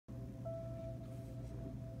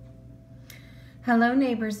Hello,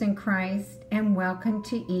 neighbors in Christ, and welcome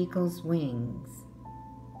to Eagle's Wings.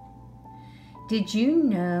 Did you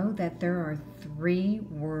know that there are 3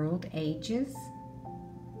 world ages?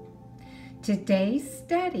 Today's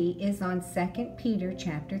study is on 2 Peter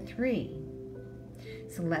chapter 3.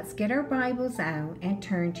 So let's get our Bibles out and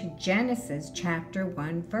turn to Genesis chapter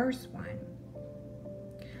 1, verse 1.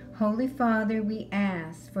 Holy Father, we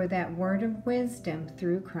ask for that word of wisdom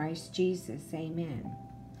through Christ Jesus. Amen.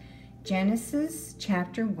 Genesis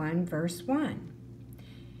chapter 1, verse 1.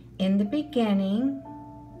 In the beginning,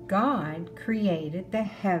 God created the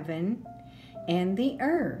heaven and the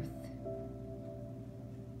earth.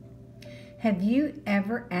 Have you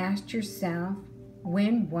ever asked yourself,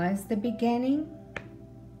 when was the beginning?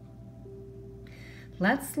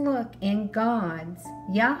 Let's look in God's,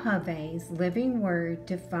 Yahweh's living word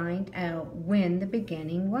to find out when the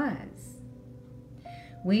beginning was.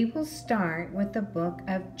 We will start with the book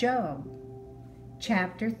of Job,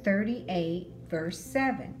 chapter 38, verse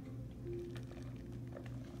 7.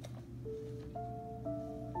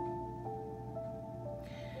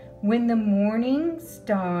 When the morning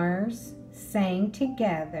stars sang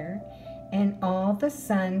together, and all the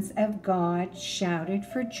sons of God shouted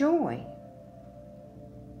for joy.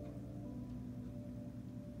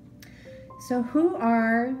 So who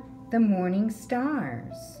are the morning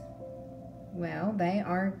stars? Well, they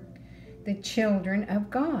are the children of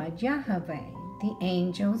God, Yahweh, the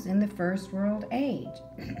angels in the first world age.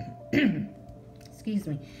 Excuse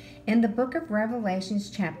me. In the book of Revelations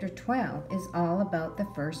chapter 12 is all about the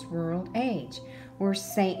first world age, where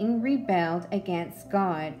Satan rebelled against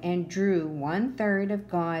God and drew 1/3 of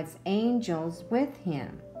God's angels with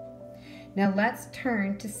him. Now let's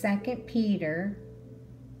turn to 2 Peter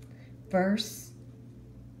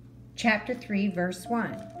chapter 3, verse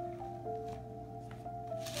 1.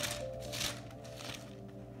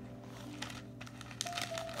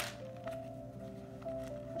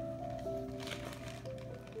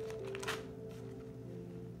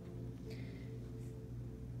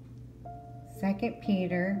 Second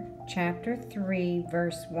Peter chapter 3,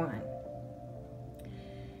 verse 1.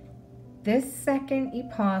 This second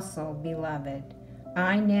epistle, beloved,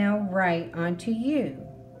 I now write unto you,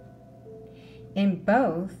 in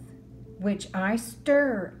both which I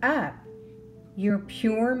stir up your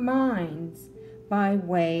pure minds by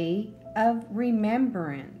way of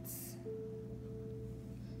remembrance.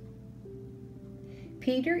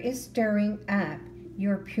 Peter is stirring up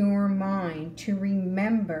your pure mind to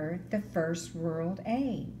remember the first world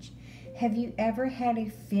age. Have you ever had a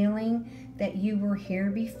feeling that you were here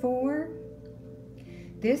before?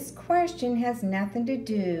 This question has nothing to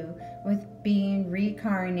do with being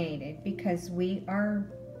reincarnated, because we are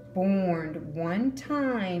born one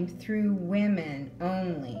time through women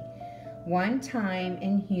only, one time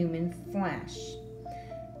in human flesh.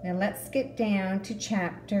 Now let's get down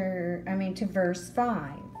to verse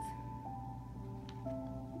 5.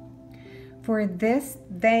 For this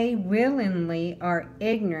they willingly are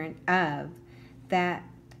ignorant of, that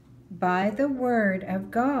by the word of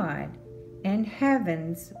God and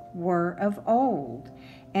heavens were of old,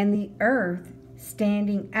 and the earth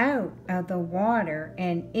standing out of the water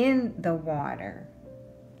and in the water.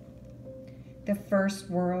 The first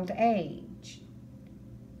world age.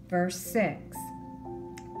 Verse 6.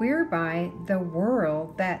 Whereby the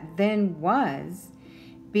world that then was,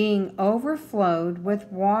 being overflowed with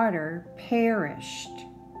water, perished.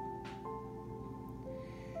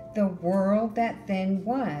 The world that then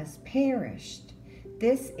was perished.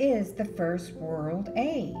 This is the first world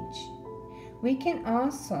age. We can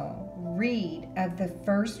also read of the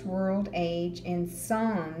first world age in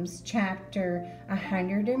Psalms chapter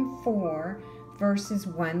 104, verses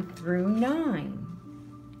 1 through 9.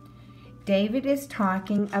 David is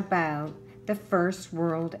talking about the first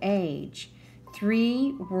world age.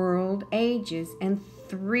 3 world ages and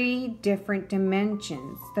 3 different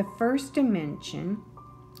dimensions. The first dimension,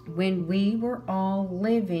 when we were all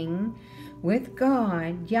living with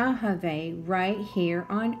God, Yahweh, right here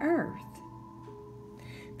on earth.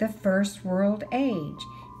 The first world age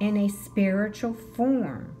in a spiritual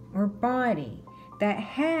form or body that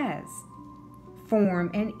has form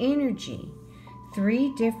and energy.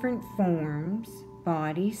 3 different forms,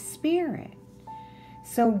 body, spirit.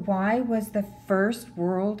 So why was the first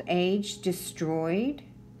world age destroyed?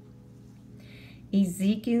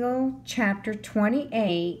 Ezekiel chapter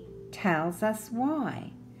 28 tells us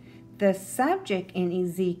why. The subject in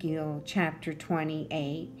Ezekiel chapter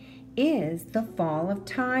 28 is the fall of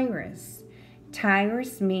Tyrus.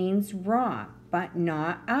 Tyrus means rock, but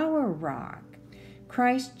not our rock.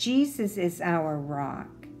 Christ Jesus is our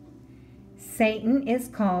rock. Satan is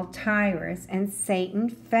called Tyrus, and Satan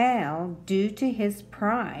fell due to his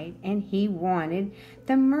pride, and he wanted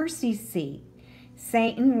the mercy seat.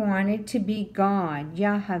 Satan wanted to be God,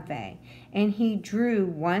 Yahweh, and he drew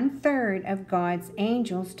 1/3 of God's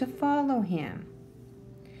angels to follow him.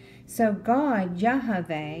 So God,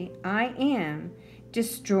 Yahweh, I am,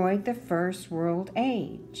 destroyed the first world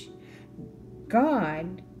age.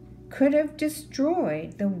 God could have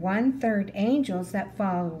destroyed the 1/3 angels that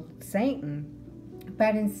followed Satan,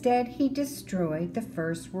 but instead he destroyed the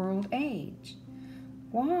first world age.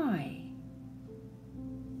 Why?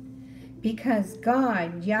 Because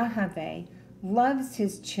God, Yahweh, loves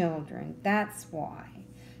his children. That's why.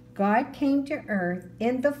 God came to earth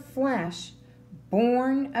in the flesh,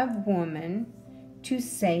 born of woman, to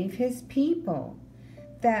save his people,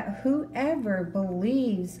 that whoever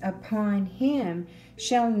believes upon him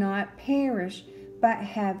shall not perish, but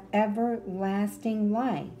have everlasting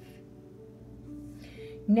life.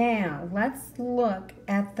 Now, let's look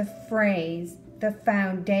at the phrase, the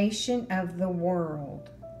foundation of the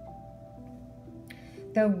world.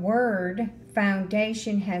 The word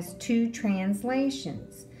foundation has 2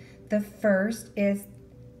 translations. The first is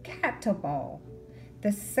katabal.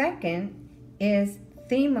 The second is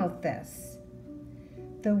themothes.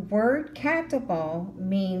 The word katabal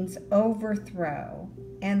means overthrow,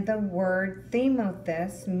 and the word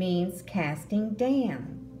themothes means casting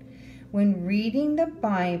down. When reading the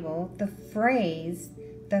Bible, the phrase,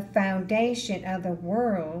 the foundation of the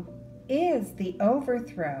world, is the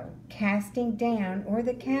overthrow, casting down, or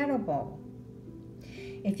the katabal.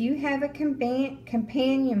 If you have a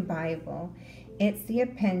companion Bible, it's the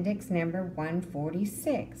appendix number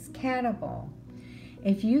 146, katabal.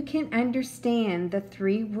 If you can understand the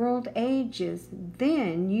 3 world ages,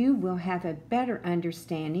 then you will have a better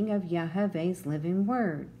understanding of Yahweh's living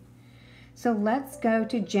word. So let's go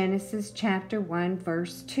to Genesis chapter 1,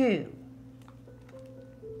 verse 2.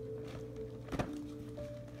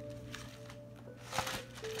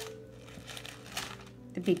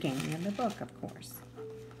 The beginning of the book, of course.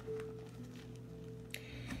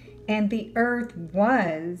 And the earth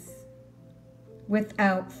was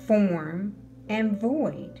without form and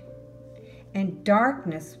void, and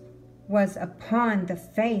darkness was upon the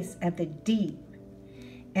face of the deep,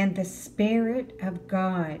 and the Spirit of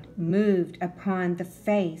God moved upon the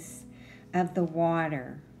face of the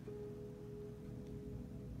water.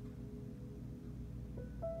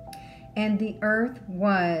 And the earth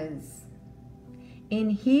was.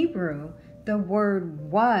 In Hebrew, the word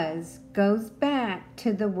was goes back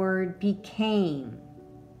to the word became.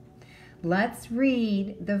 Let's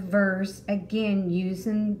read the verse again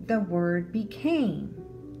using the word became.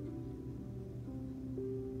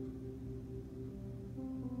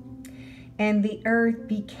 And the earth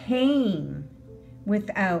became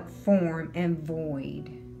without form and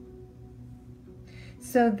void.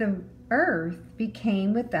 So the earth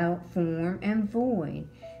became without form and void.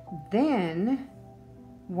 Then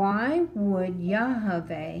why would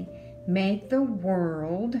Yahweh make the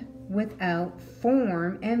world without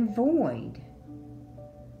form and void?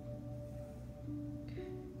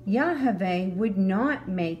 Yahweh would not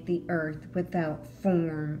make the earth without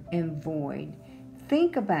form and void.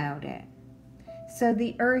 Think about it. So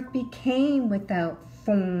the earth became without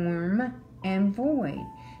form and void.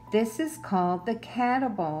 This is called the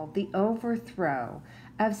katabal, the overthrow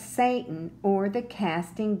of Satan, or the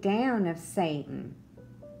casting down of Satan.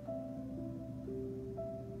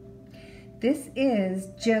 This is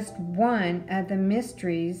just one of the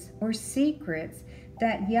mysteries or secrets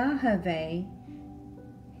that Yahweh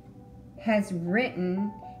has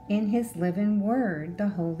written in his living word, the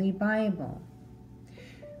Holy Bible.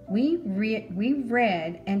 We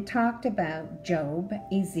read and talked about Job,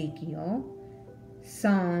 Ezekiel,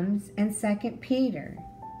 Psalms, and 2 Peter,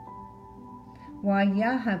 why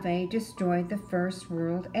Yahweh destroyed the first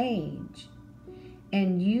world age.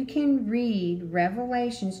 And you can read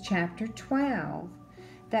Revelations chapter 12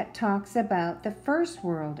 that talks about the first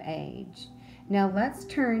world age. Now let's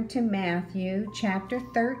turn to Matthew chapter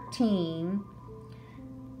 13,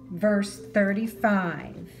 verse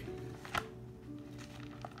 35.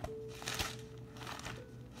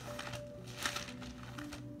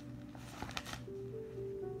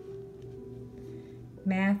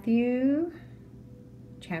 Matthew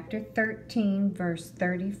chapter 13, verse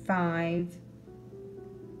 35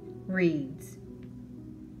 reads,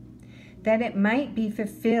 that it might be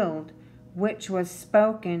fulfilled which was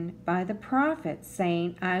spoken by the prophet,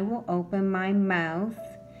 saying, I will open my mouth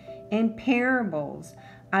in parables.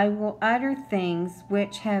 I will utter things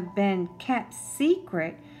which have been kept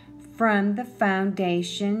secret from the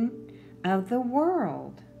foundation of the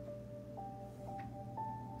world.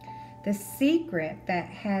 the secret that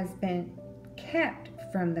has been kept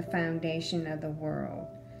from the foundation of the world.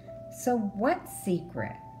 So what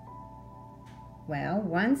secret? Well,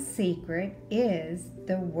 one secret is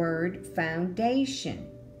the word foundation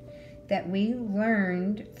that we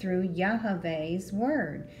learned through Yahweh's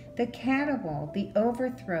word, the catapult, the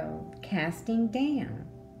overthrow, casting down.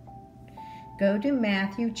 Go to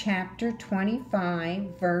Matthew chapter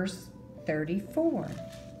 25, verse 34.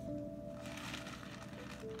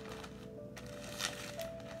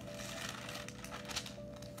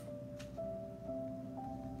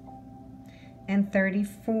 And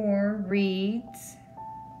 34 reads,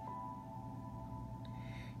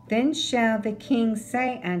 Then shall the king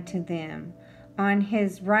say unto them, On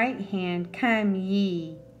his right hand come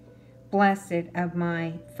ye, blessed of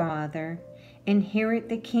my Father, inherit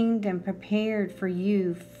the kingdom prepared for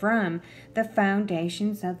you from the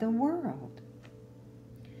foundations of the world.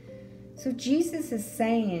 So Jesus is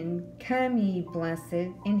saying, Come ye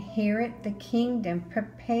blessed, inherit the kingdom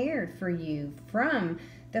prepared for you from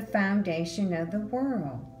the foundation of the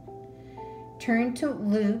world. Turn to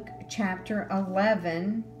Luke chapter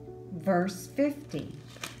 11, verse 50.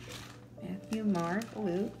 Matthew, Mark,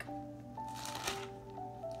 Luke.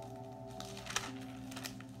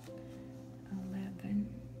 11,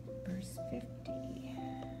 verse 50.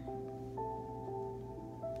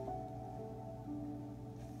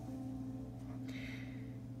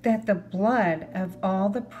 That the blood of all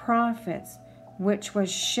the prophets which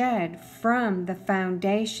was shed from the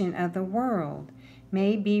foundation of the world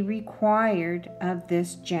may be required of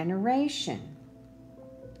this generation.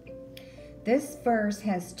 This verse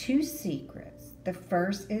has two secrets. The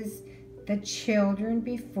first is the children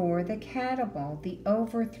before the catapult, the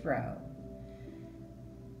overthrow.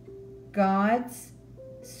 God's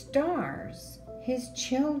stars, his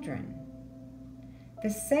children. The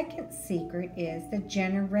second secret is the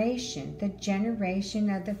generation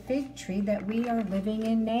of the fig tree that we are living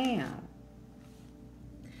in now.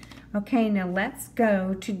 Okay, now let's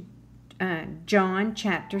go to John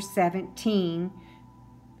chapter 17,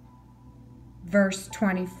 verse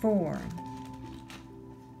 24.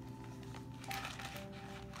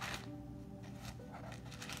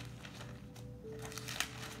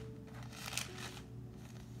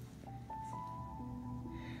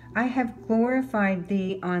 I have glorified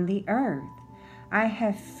thee on the earth. I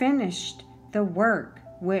have finished the work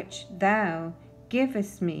which thou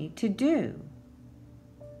givest me to do.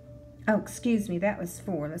 Oh, excuse me, that was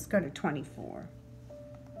 4. Let's go to 24.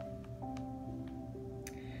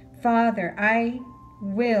 Father, I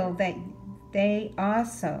will that they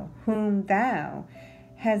also, whom thou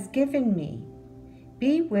hast given me,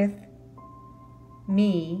 be with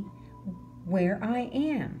me where I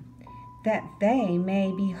am, that they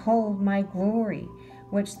may behold my glory,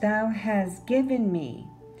 which thou hast given me.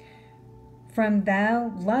 From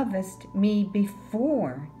thou lovest me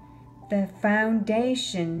before the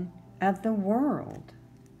foundation of the world.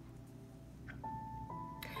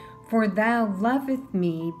 For thou lovest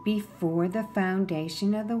me before the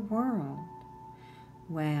foundation of the world.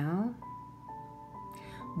 Well,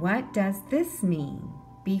 what does this mean,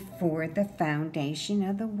 before the foundation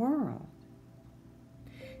of the world?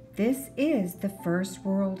 This is the first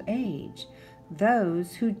world age,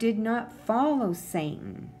 those who did not follow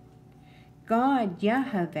Satan. God,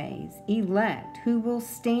 Yahweh's elect, who will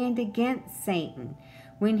stand against Satan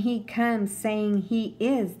when he comes saying he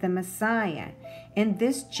is the Messiah in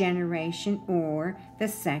this generation or the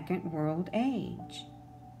second world age.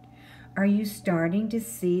 Are you starting to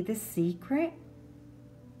see the secret?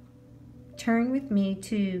 Turn with me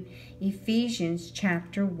to Ephesians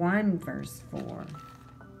chapter 1, verse 4.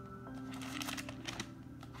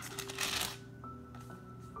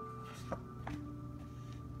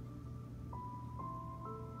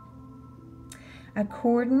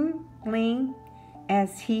 Accordingly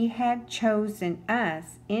as he had chosen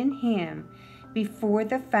us in him before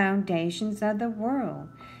the foundations of the world,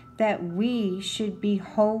 that we should be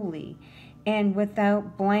holy and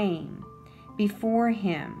without blame before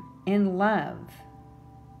him in love.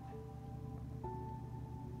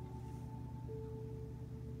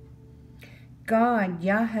 God,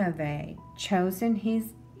 Yahweh, chosen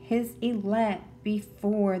his elect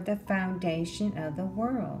before the foundation of the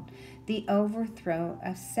world, the overthrow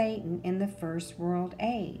of Satan in the first world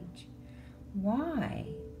age. Why?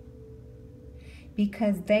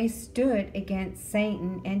 Because they stood against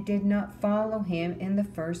Satan and did not follow him in the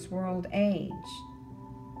first world age.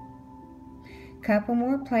 Couple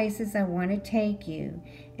more places I want to take you,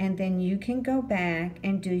 and then you can go back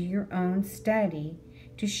and do your own study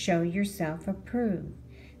to show yourself approved.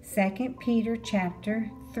 2 Peter chapter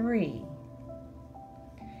 3.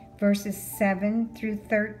 verses 7 through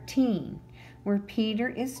 13, where Peter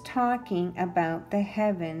is talking about the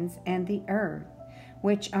heavens and the earth,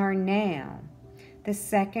 which are now, the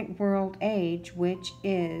second world age, which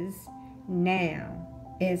is now,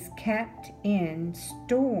 is kept in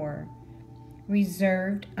store,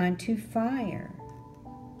 reserved unto fire.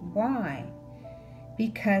 Why?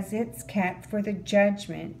 Because it's kept for the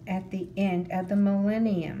judgment at the end of the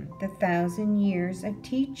millennium, the 1,000 years of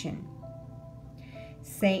teaching.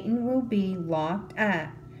 Satan will be locked up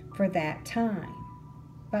for that time.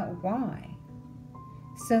 But why?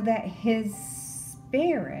 So that his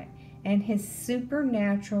spirit and his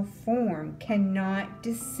supernatural form cannot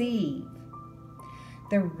deceive.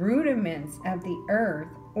 The rudiments of the earth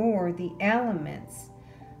or the elements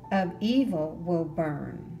of evil will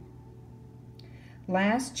burn.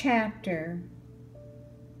 Last chapter,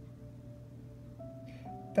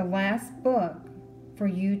 the last book for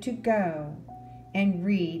you to go and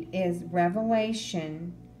read is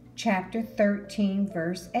Revelation chapter 13,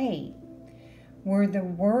 verse 8, where the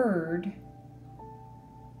word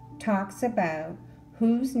talks about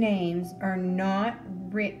whose names are not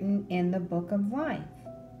written in the book of life.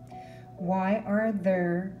 Why are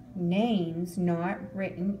their names not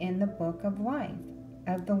written in the book of life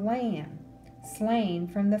of the Lamb, slain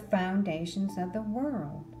from the foundations of the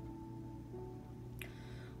world?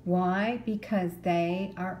 Why? Because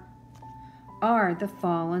they are the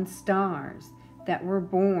fallen stars that were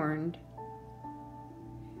born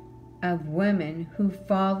of women who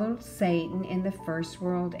followed Satan in the first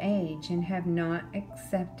world age and have not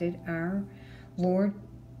accepted our Lord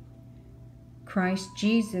Christ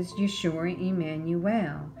Jesus, Yeshua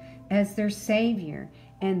Emmanuel, as their Savior,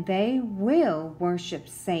 and they will worship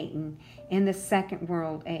Satan in the second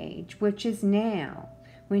world age, which is now,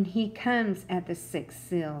 when he comes at the sixth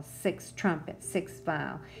seal, sixth trumpet, sixth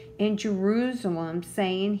vial, in Jerusalem,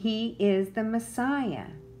 saying he is the Messiah.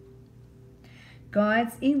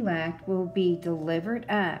 God's elect will be delivered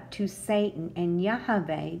up to Satan, and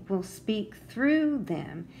Yahweh will speak through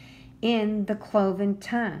them in the cloven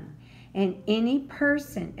tongue. And any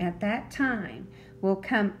person at that time will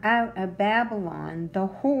come out of Babylon, the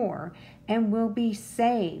whore, and will be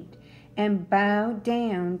saved and bow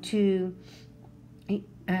down to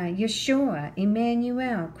Yeshua,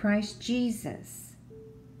 Emmanuel, Christ Jesus.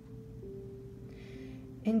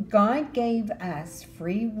 And God gave us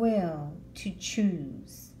free will to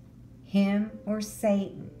choose him or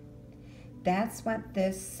Satan. That's what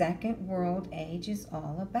this second world age is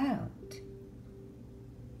all about.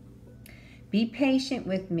 Be patient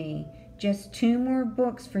with me. Just 2 more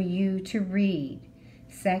books for you to read.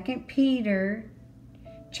 2 Peter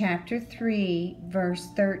chapter 3, verse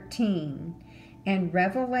 13, and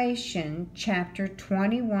Revelation chapter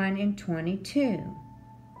 21 and 22.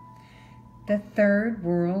 The third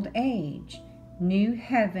world age, new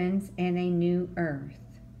heavens and a new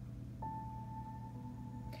earth.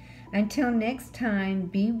 Until next time,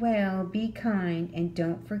 be well, be kind, and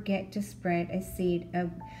don't forget to spread a seed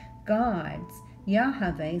of God's,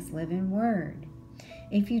 Yahweh's living word.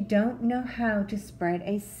 If you don't know how to spread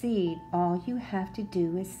a seed, all you have to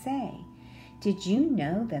do is say, "Did you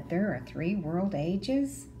know that there are 3 world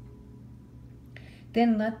ages?"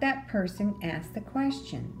 Then let that person ask the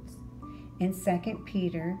questions in 2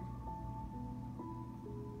 Peter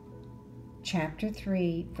chapter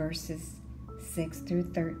 3, verses 6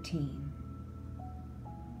 through 13.